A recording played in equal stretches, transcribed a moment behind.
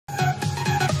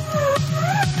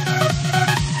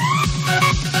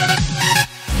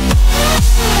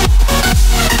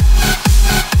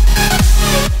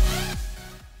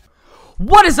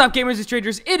What is up, gamers and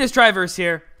strangers? It is Triverse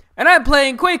here, and I'm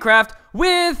playing Quakecraft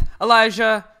with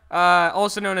Elijah,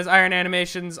 also known as Iron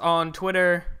Animations on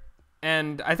Twitter,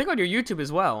 and I think on your YouTube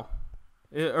as well.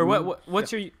 Or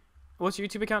what's your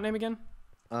YouTube account name again?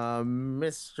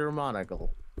 Mr.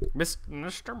 Monocle.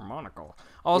 Mr. Monocle,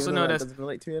 also known as. Doesn't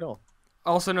relate to me at all.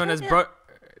 Also known as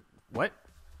What?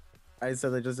 I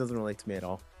said that just doesn't relate to me at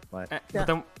all. But, yeah. But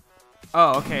then,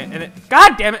 oh, okay. And it,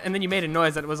 God damn it! And then you made a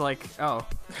noise that was like, oh.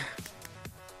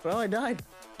 Well, I died.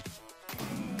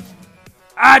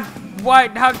 How?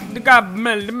 God,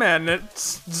 man,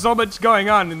 it's so much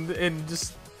going on in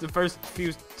just the first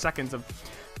few seconds of.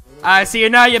 I see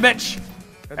you now, you bitch.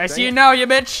 I see you now, you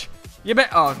bitch. You bet.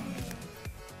 Oh.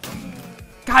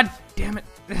 God damn it!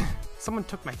 Someone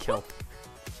took my kill.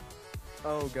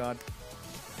 Oh God.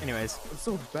 Anyways. I'm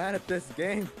so bad at this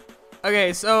game.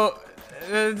 Okay, so.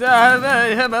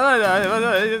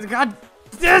 God.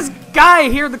 This guy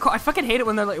here in the I fucking hate it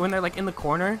when they're like in the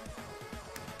corner.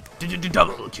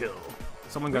 Double kill.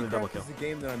 Someone got a double kill. This is a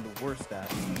game that I'm the worst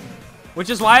at. Which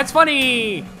is why it's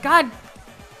funny. God,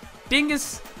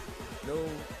 dingus. No.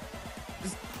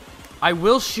 I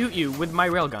will shoot you with my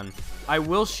railgun. I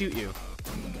will shoot you.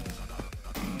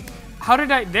 How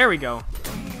did I? There we go.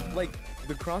 Like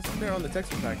the crosshair on the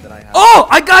texture pack that I have. Oh,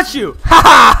 I got you. Ha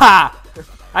ha ha!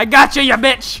 I got you, you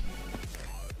bitch.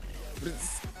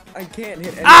 I can't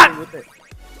hit anything with it.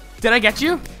 Did I get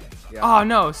you? Yeah. Oh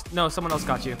no, no, someone else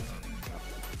got you.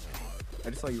 I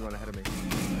just saw you run ahead of me.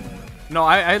 No,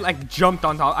 I like jumped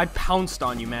on top. I pounced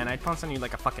on you, man. I pounced on you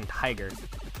like a fucking tiger.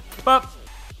 But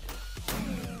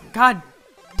God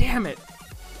damn it.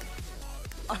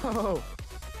 Oh.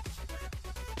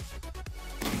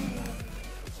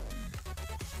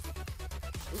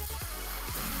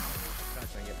 God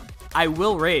dang it. I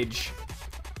will rage.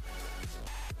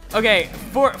 Okay,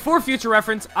 for future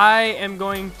reference, I am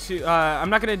going to, I'm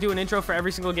not going to do an intro for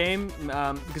every single game,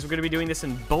 because we're going to be doing this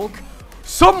in bulk.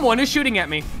 Someone is shooting at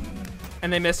me.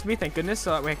 And they missed me, thank goodness,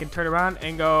 so that way I can turn around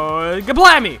and go,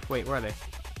 kablammy! Wait, where are they?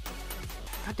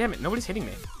 God damn it, nobody's hitting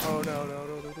me. Oh, no.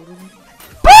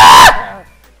 Ah!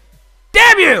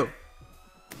 Damn you!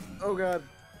 Oh, God.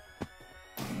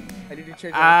 I need to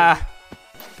change my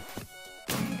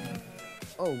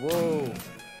Oh, whoa.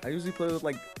 I usually play with,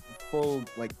 like, full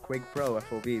like Quake Pro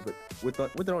FOV, but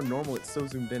with it on normal, it's so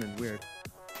zoomed in and weird.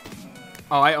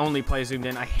 Oh, I only play zoomed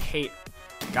in. I hate.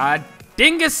 God,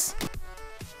 dingus!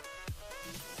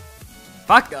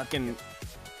 Fucking.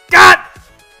 God!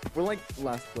 We're like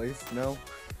last place. No.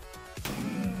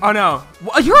 Oh no!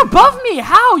 You're above me.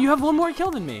 How? You have one more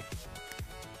kill than me.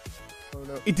 Oh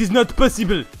no! It is not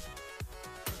possible.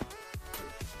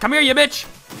 Come here, you bitch!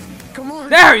 Come on!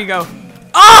 There you go.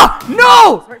 Oh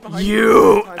no! Right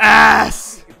you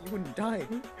ass! You wouldn't die.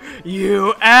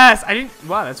 You ass! I didn't.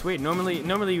 Wow, that's weird. Normally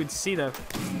you would see the.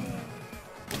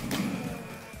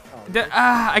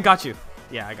 I got you.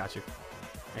 Yeah, I got you.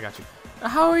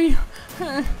 How are you?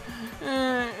 This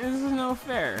is no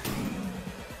fair.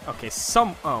 Okay,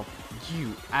 oh,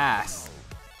 you ass.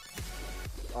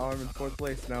 Oh, I'm in 4th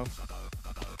place now.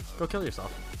 Go kill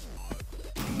yourself.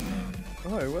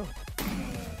 Oh, I will.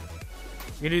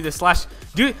 You can do the slash.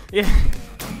 Do yeah.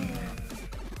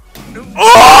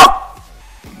 Oh!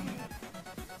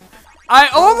 I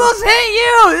almost hit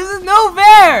you. This is no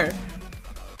fair.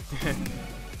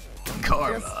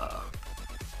 Karma. Yes.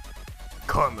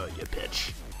 Karma, you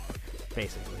bitch.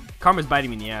 Basically, karma's biting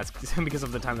me in the ass because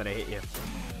of the time that I hit you.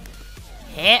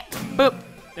 Hit. Boop.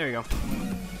 There you go.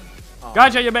 Oh,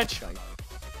 gotcha, you bitch. Guy.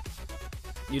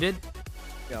 You did?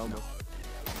 Yeah, almost.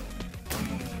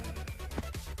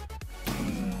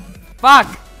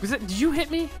 Fuck! Was it? Did you hit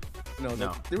me?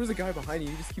 No. There was a guy behind you.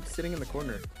 You just keep sitting in the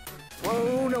corner.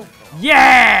 Whoa, no!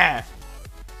 Yeah!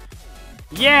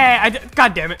 Yeah!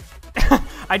 God damn it!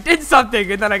 I did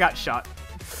something and then I got shot.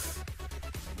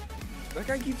 That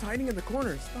guy keeps hiding in the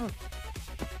corner. Stop.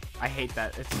 I hate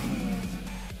that. It's.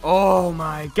 Oh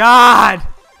my God!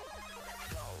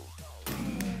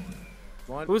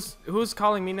 What? Who's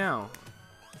calling me now?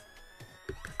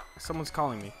 Someone's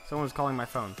calling me. Someone's calling my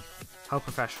phone. How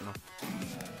professional.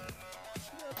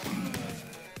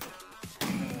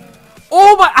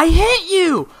 Oh my, I hit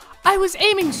you! I was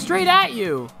aiming straight at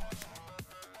you.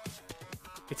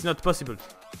 It's not possible.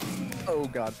 Oh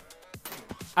God.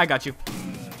 I got you.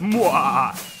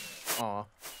 Mwah! Aw.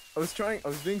 I was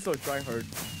being so tryhard,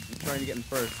 trying to get in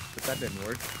first, but that didn't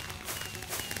work.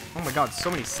 Oh my God, so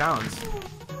many sounds.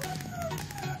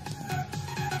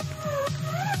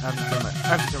 I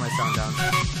have to turn my sound down.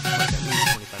 Like at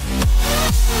least 20